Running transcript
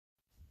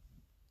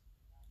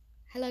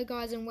Hello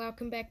guys and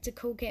welcome back to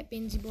Cool Cat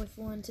Benzie Boy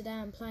 4, and today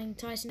I'm playing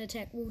Titan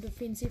Attack Wall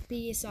Defense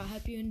FPS. I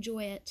hope you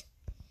enjoy it.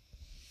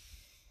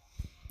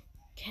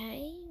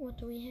 Okay, what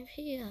do we have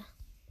here?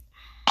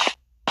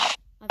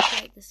 I've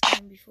played this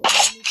game before. I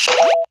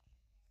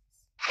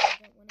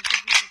don't want to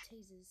give you the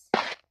teasers. I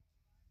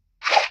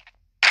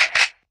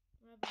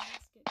have a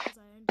musket because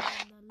I owned it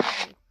in the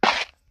level.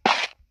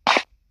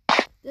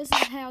 This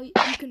is how you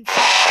can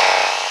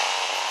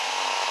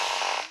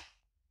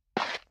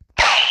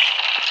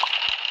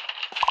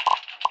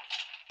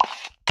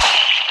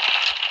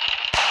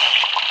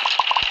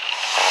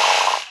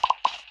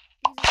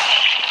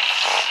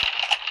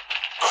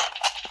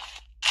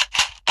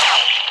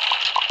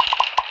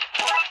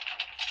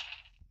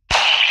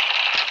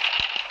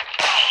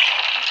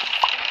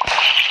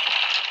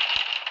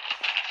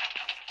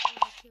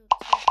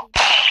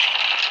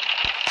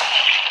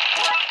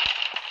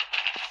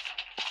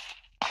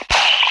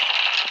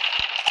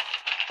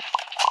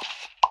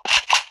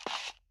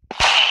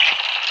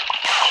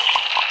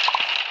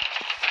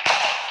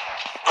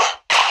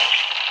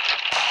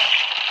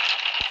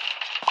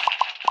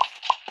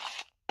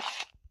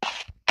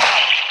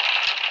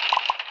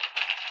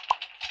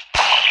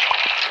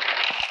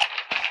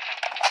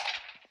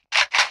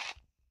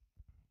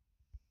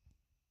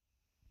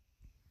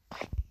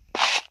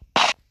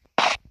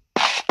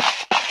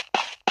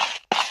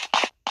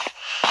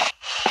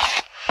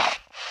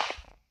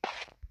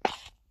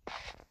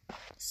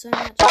so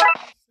much sniper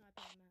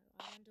ammo.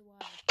 I wonder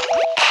why.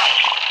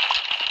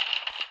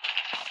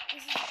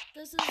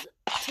 This is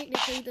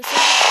technically the same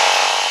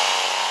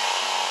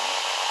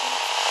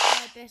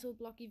Battle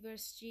Blocky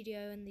vs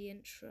Studio in the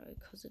intro,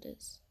 because it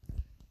is.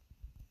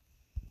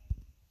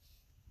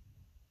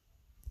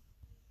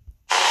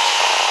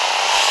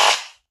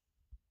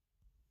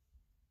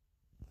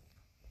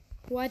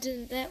 Why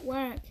didn't that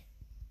work?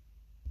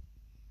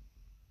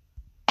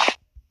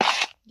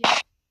 Yeah.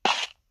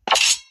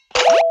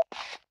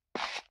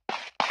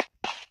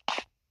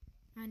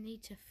 I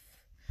need to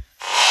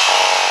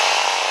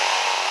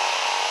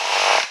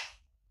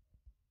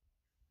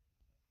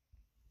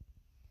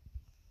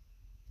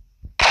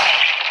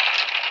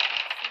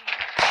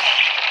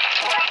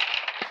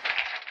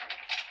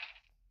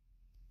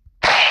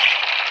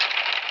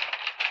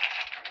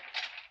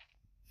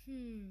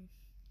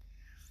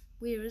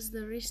Where is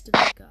the rest of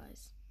the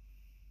guys?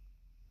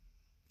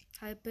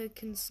 Hyper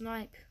can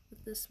snipe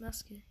with this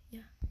musket. Yeah.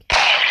 Okay.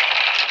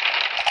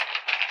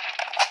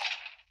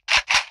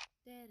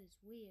 That is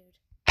weird.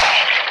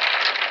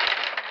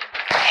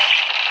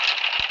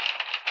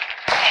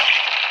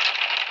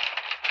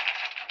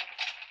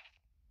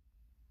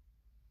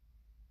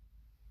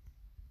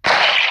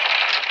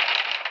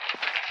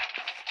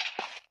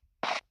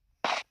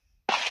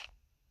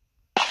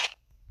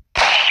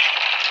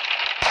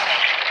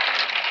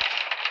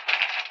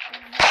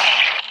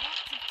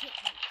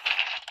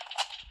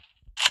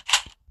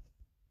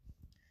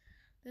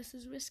 This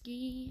is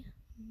risky.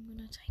 I'm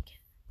gonna take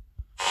it.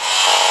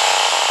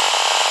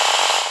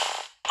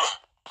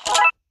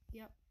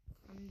 Yep,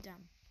 I'm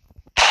done.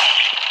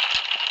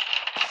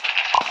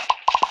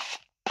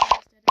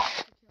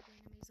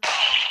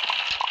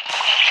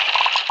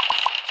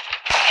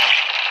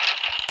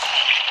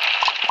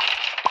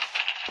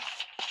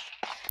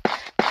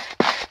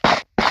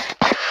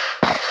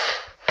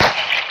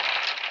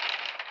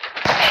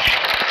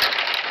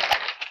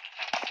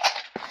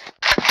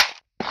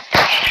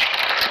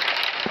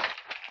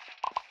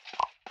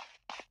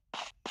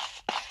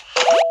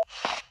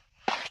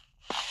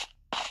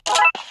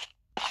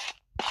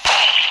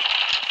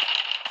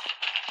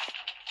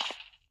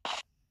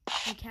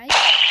 Okay,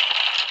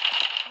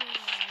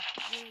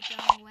 we're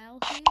going well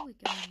here, we're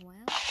going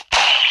well.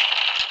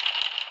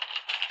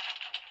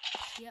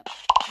 Yep,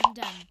 I'm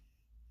done.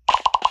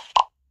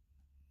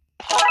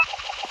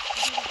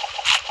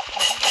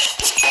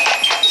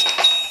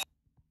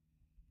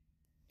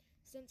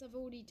 Since I've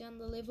already done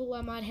the level,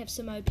 I might have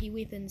some OP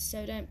weapons,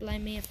 so don't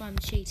blame me if I'm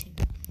cheating.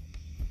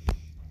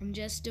 I'm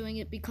just doing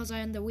it because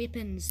I own the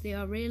weapons. They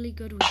are really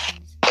good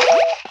weapons.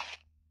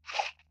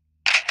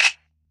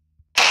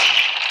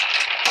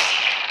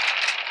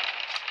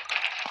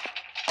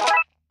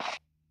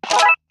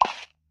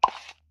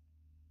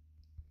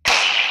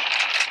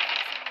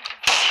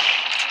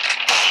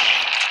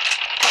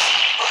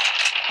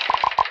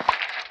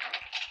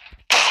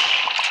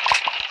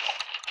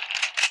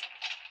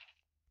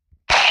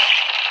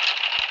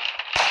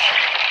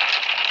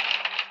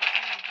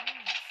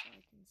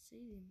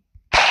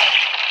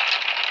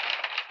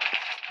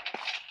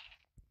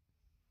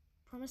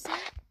 Promising?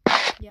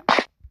 Yep.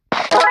 Time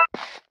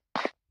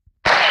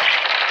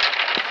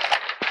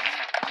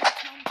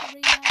to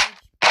reload.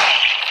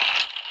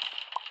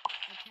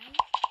 Okay,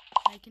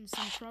 making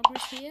some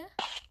progress here.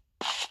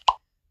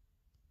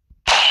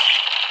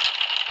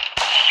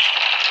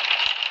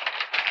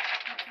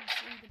 You can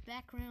see the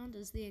background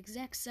is the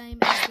exact same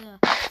as the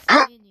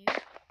menu.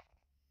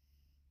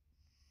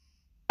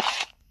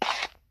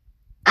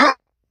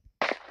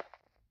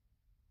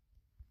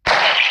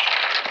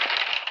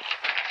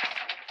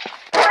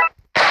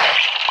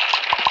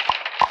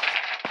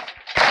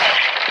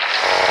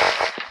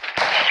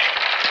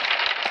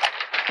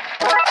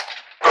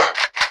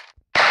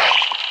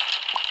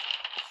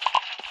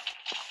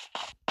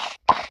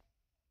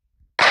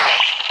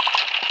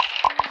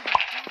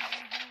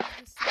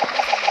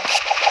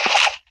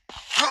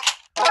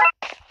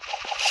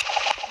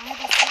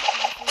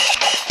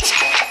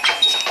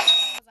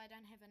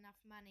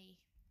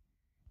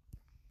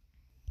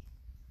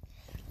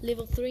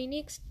 level 3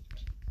 next.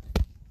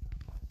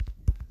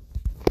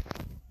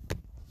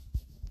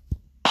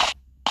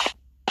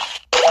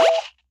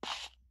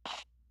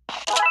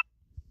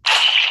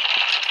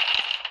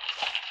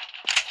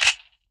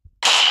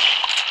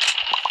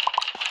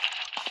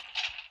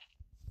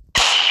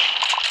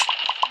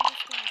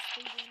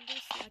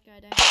 Like I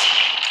don't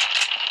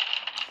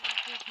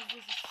because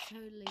this is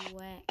totally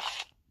whack.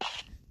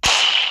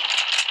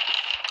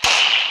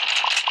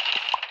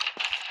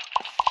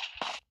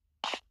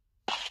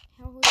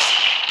 How was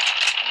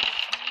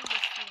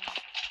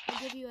I'll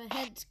give you a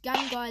hint.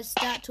 Gun guys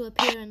start to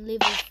appear in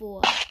level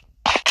 4.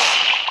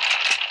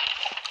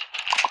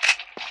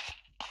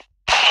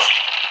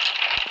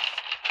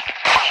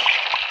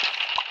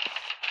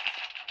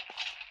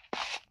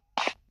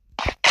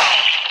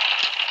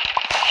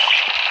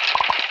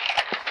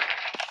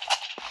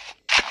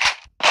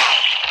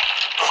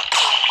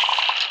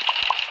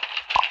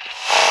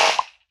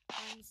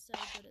 I'm so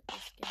good at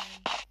this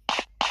game.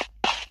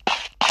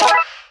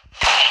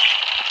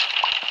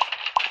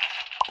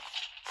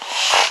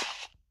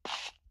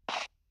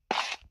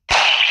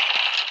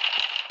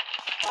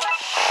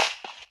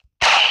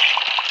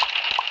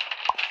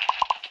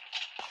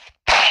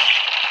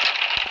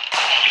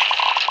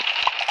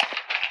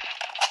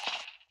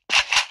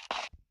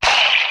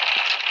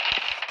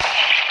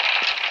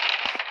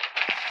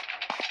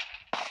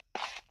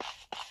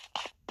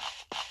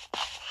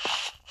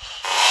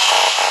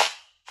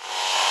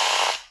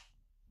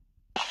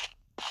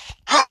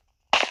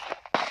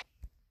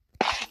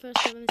 First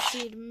time I've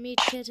seen a meat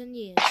kit in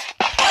years. Now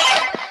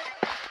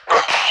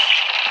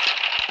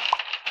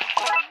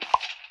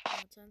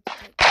time to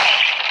take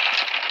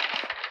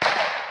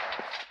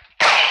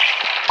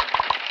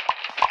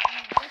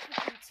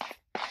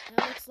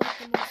that looks like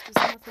the monster's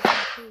mouth is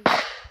improved.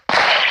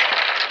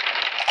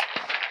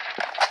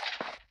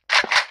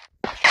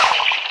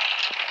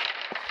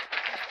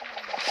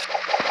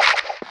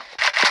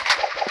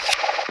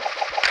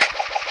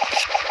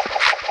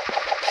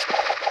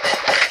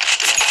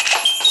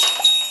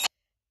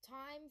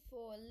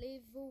 For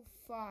level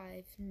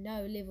 5,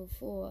 no, level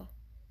 4.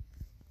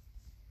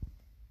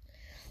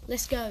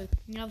 Let's go.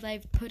 Now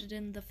they've put it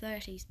in the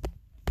 30s.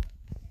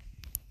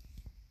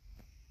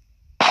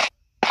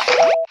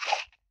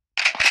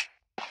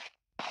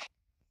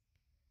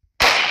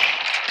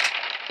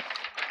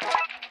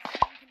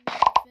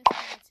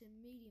 To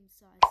medium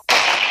size.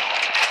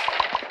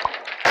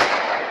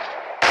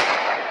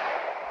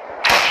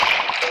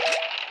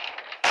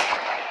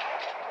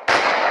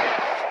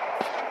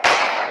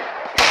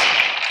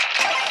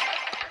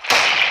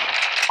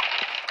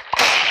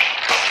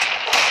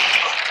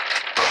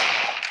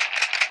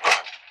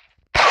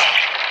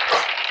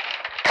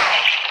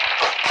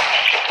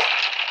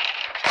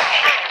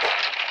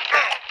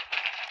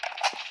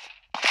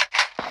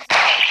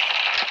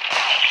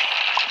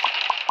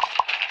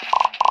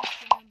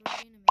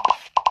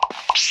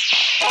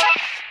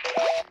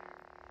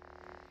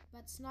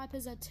 But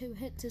snipers are 2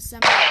 hit to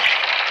some. Snipers are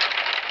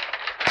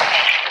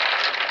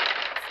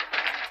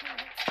 2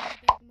 hits to the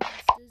big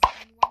monsters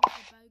and 1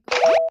 for bogle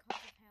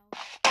because of health.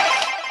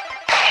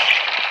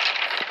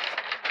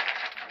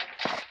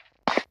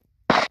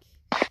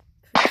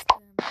 Chris,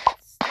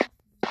 stuff.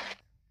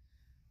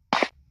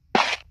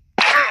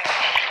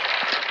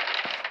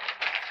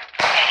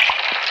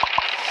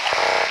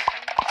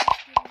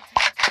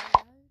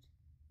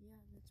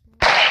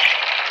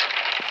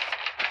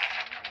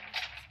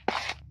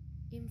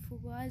 Info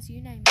guys,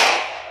 you name it.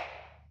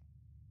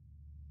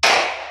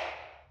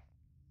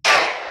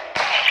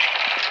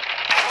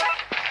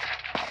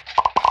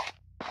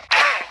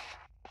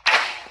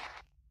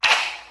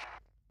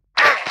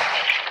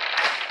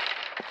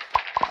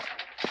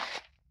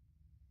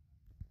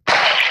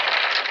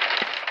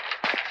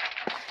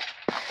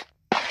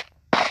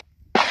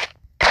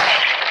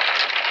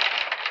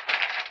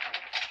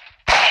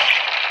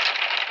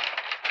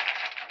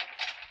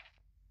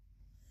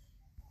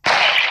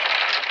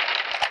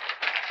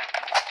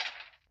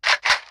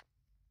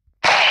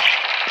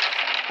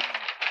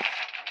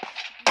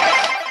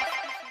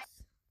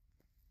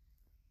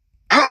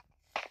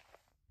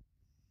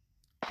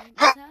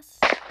 Us,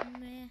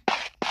 meh,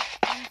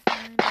 I'm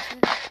fine with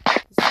it.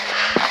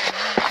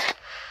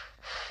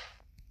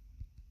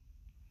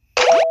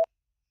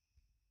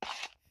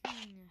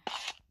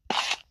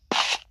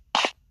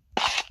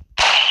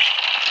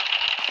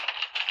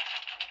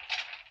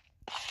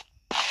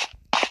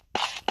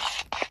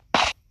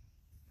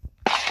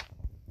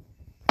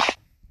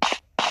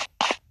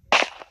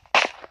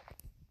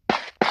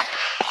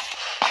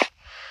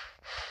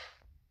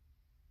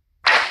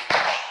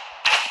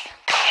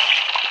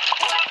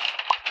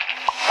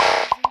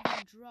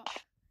 Drop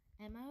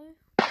ammo.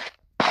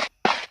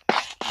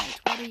 Wait,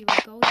 what are you,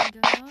 a golden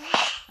gun guy?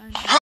 Oh no.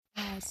 Oh,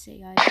 I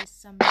see, I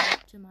just summoned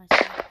it to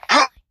myself.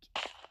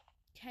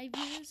 Okay,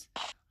 viewers,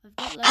 I've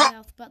got low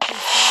health, but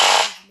there's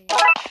no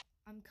left.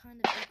 I'm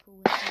kind of equal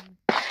with him.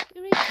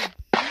 You're equal.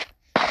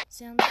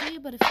 Sounds fair,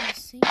 but if you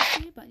seem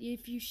fair, but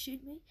if you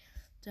shoot me,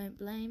 don't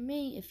blame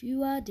me if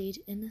you are dead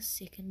in a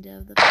second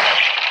of the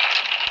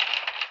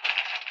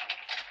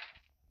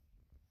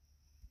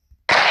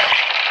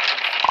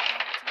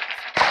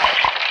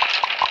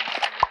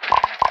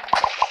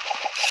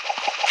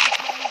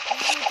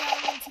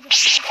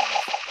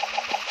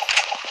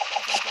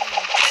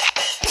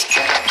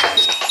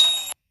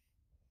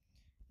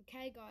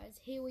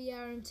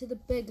into the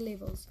big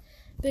levels.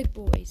 Big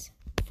boys.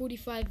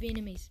 45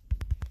 enemies.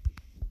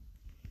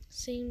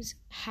 Seems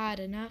hard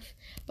enough.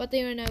 But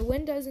there are no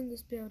windows in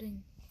this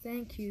building.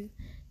 Thank you.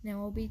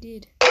 Now I'll be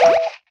dead.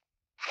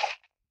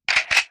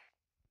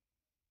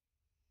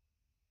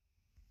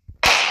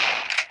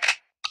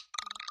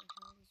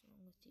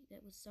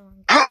 That was so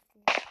uncomfortable.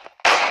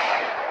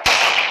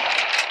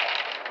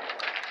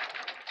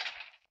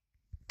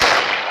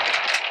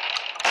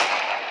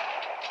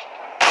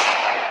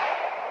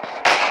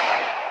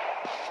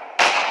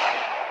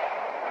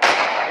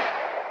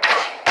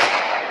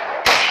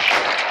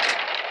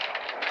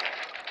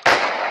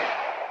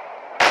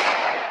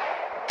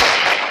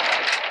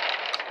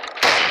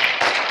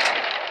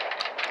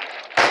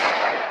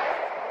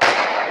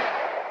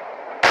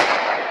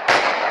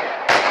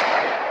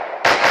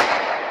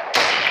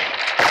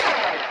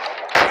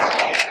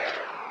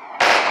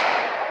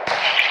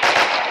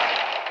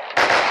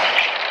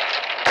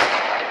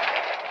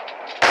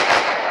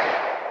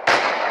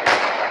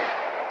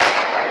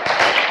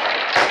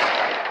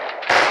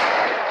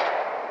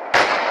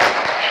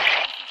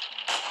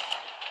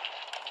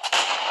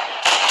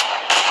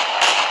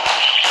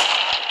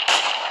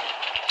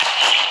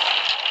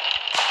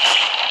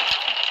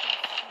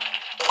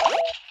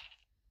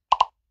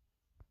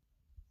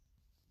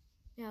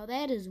 Now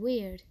that is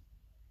weird.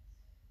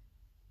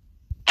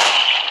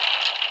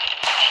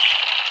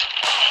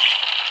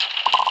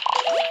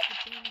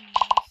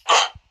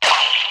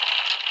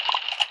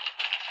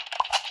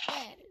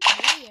 That is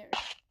weird.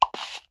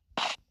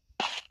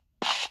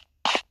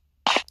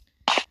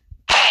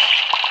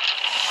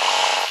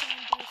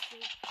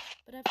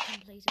 But I've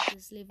completed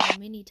this level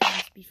many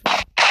times before.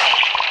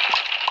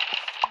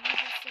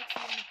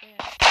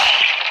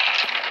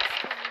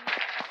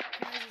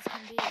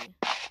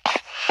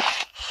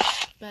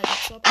 But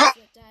it's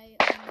opposite day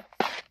on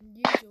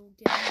usual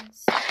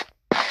games.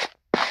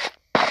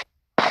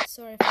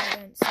 Sorry if I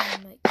don't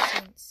sound make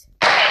sense.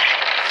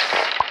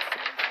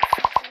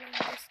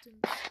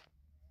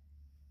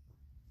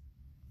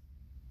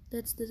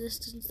 That's the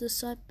distance the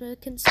sniper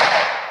can see.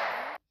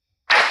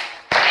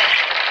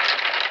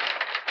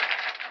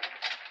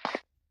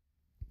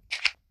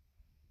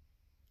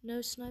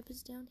 No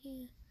snipers down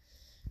here.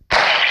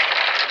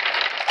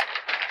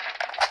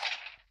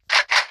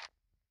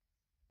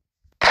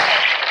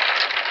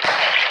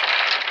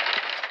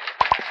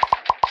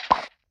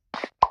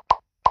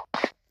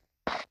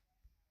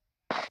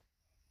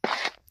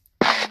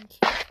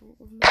 Careful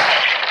of my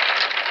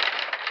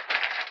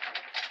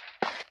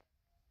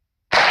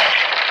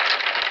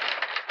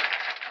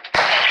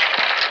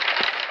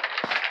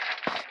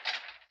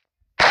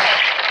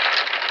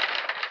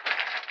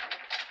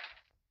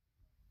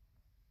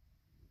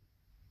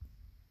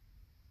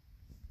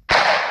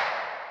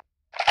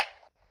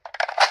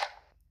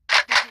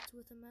hits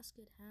with a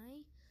musket,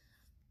 hey?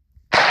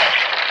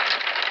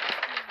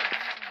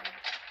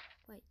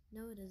 Wait,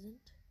 no it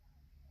isn't.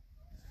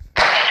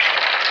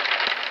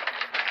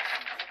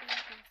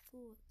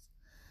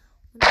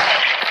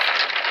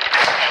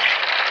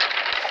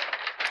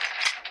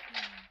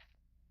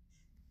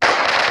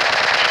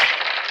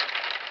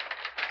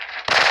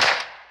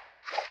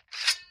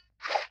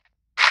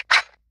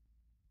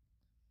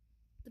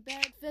 The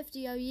Barrett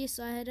 50, oh yes,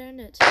 I had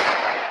earned it.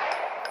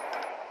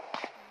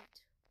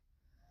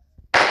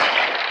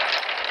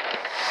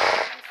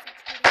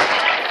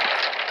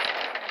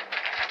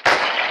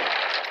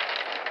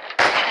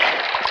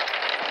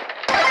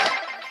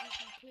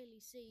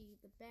 See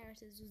the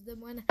Barrett is the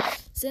one,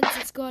 since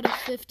it's got a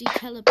 50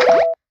 caliber, it's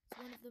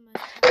one of the most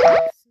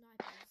powerful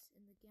snipers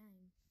in the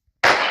game.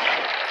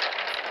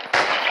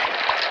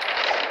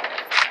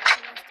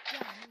 The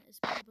gun is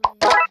probably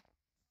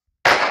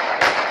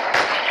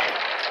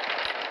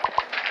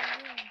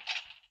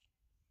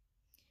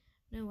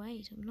no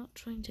wait, I'm not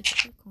trying to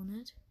click on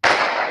it.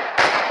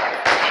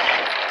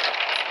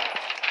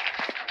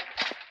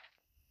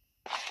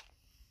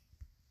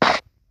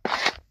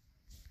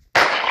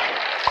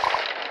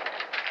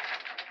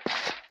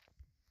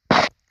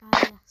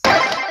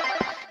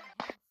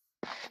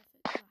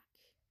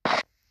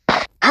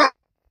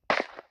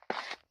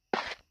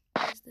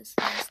 This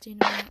last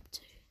enemy up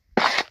to.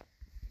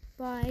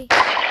 Bye.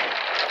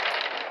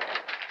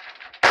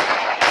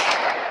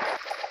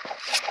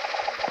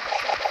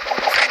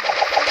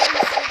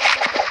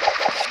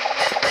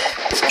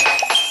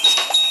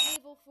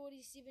 Level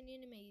 47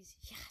 enemies.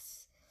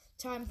 Yes.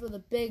 Time for the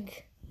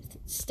big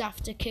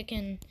stuff to kick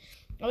in.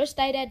 I wish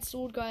they'd add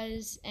sword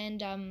guys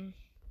and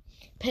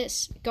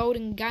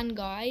golden gun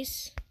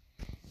guys.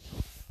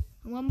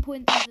 At one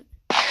point there's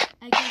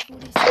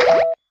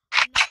AK-47.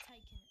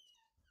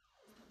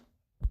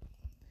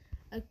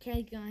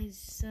 Okay guys,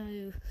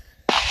 so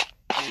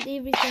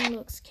everything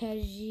looks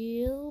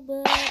casual,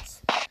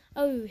 but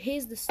oh,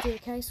 here's the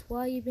staircase.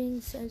 Why are you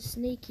being so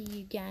sneaky,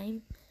 you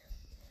game?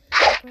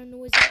 Background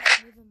noises,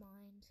 never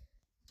mind.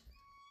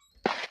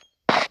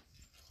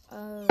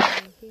 Oh,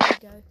 here we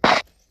go.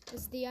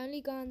 This is the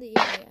only guy in the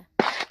area.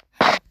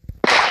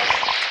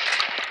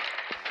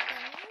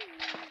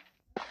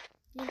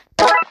 Yeah.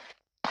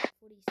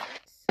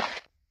 46.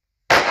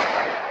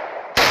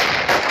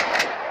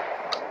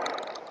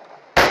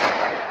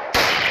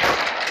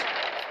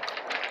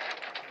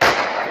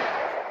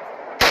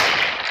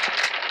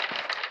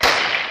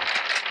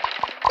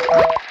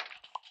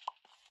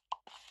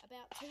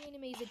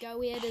 go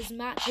weird as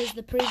much as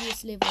the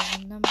previous level,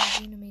 and number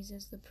of enemies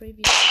as the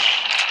previous level.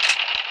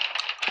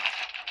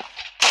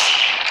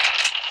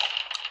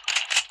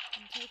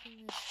 I'm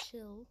taking this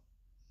chill.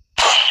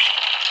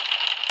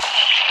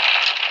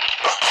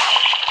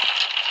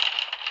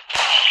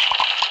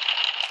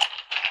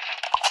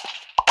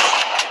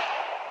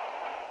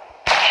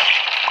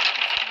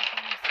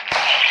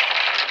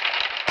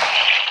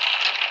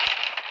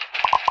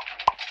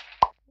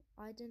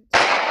 I didn't.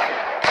 How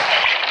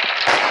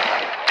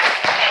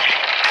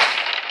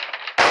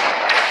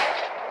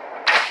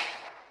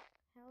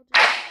did I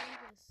do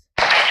this?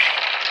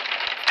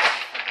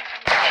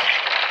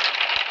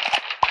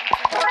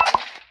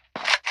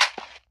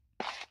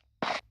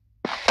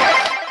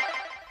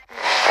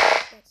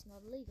 That's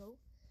not illegal.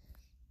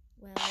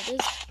 Well, it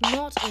is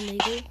not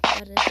illegal,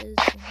 but it is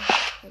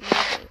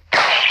illegal.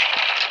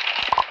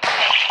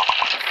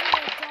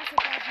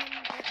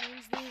 That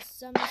means there's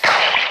some the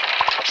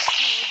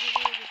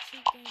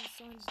cheat game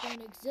signs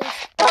don't exist.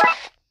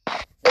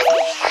 This is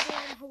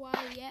available on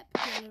Hawaii App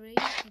Gallery,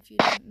 if you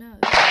don't know.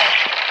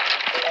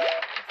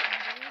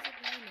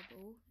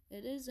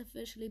 It is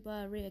officially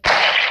by a rare copy.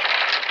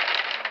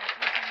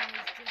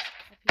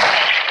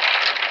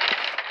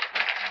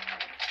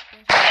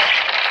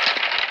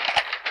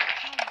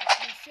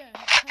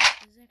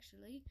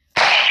 Actually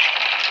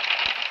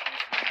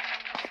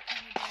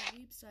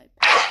website.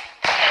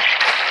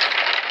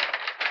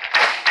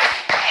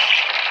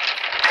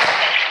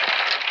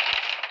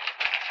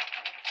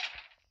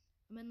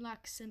 I'm in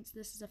luck since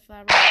this is a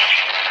far right.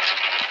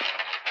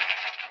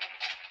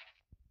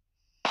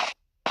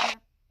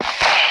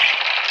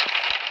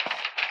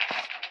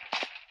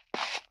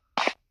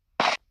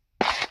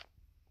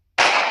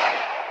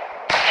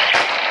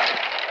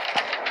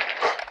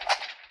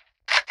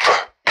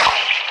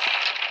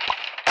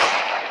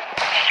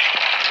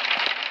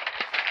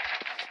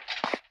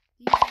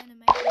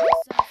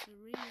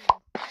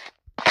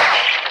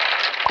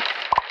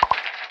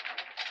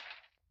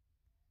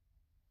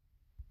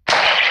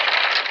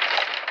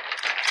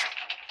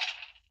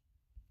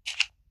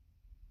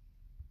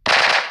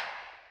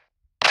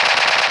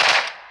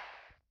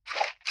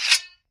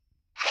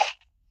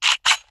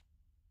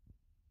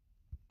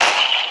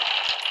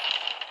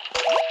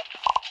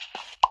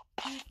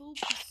 Full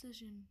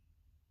precision,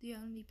 the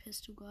only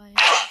pistol guy.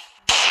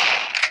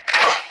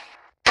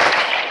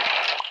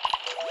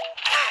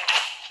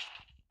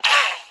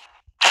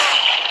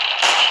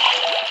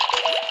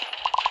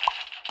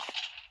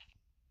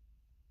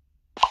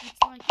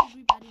 It's like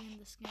everybody in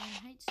this game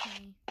hates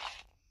me.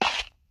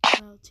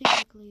 Well,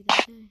 technically they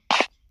do.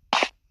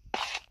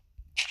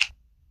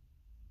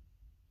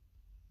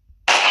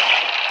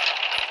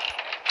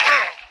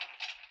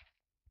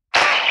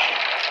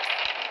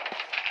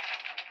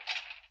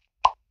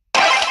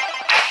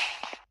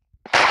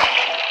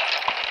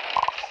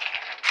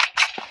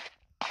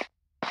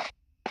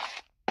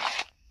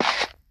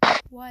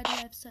 Why do I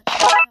have such good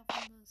help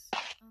on this?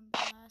 On the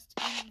last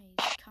enemies?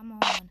 Come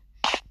on.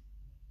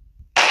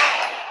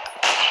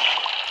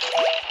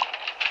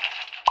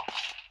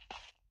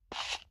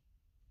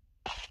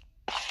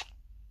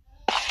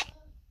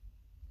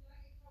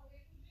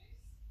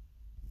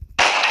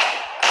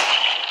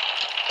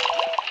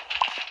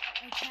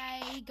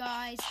 Okay,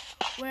 guys,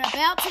 we're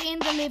about to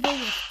end the level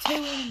with 2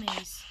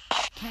 enemies.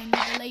 Can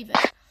you believe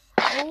it?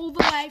 All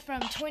the way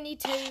from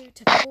 22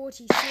 to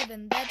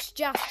 47. That's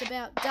just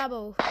about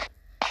double.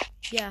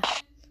 Yeah,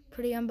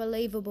 pretty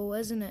unbelievable,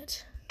 isn't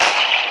it? I'll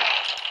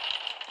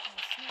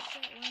snap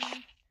that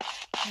one.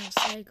 I'll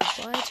say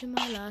goodbye to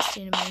my last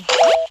enemy.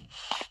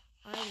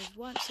 I was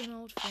once an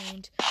old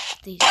friend.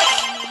 These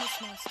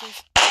enormous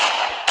monsters.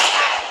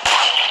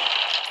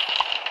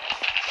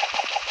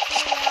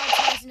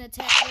 An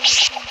attack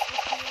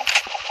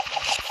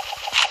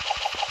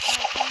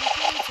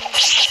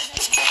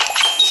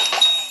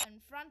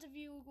in front of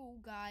you all,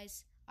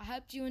 guys. I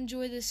hope you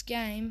enjoy this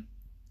game.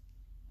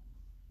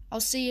 I'll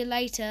see you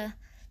later.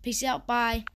 Peace out. Bye.